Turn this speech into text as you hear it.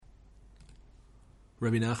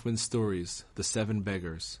Rebbe Nachman's stories, the 7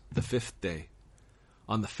 beggars, the 5th day.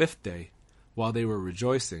 On the 5th day, while they were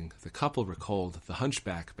rejoicing, the couple recalled the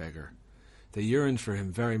hunchback beggar. They yearned for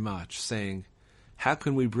him very much, saying, "How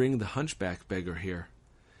can we bring the hunchback beggar here?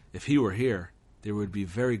 If he were here, there would be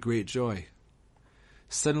very great joy."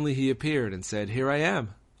 Suddenly he appeared and said, "Here I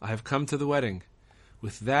am. I have come to the wedding."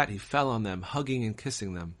 With that he fell on them, hugging and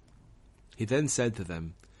kissing them. He then said to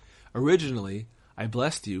them, "Originally, I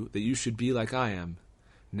blessed you that you should be like I am.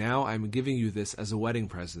 Now I am giving you this as a wedding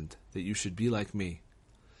present, that you should be like me.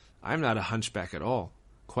 I am not a hunchback at all.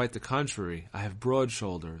 Quite the contrary, I have broad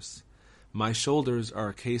shoulders. My shoulders are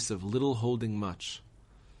a case of little holding much.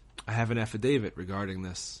 I have an affidavit regarding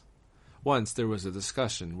this." Once there was a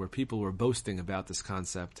discussion where people were boasting about this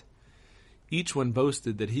concept. Each one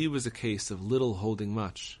boasted that he was a case of little holding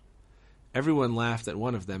much. Everyone laughed at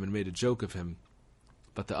one of them and made a joke of him,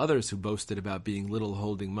 but the others who boasted about being little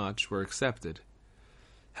holding much were accepted.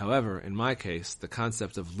 However, in my case, the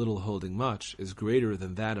concept of little holding much is greater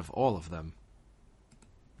than that of all of them.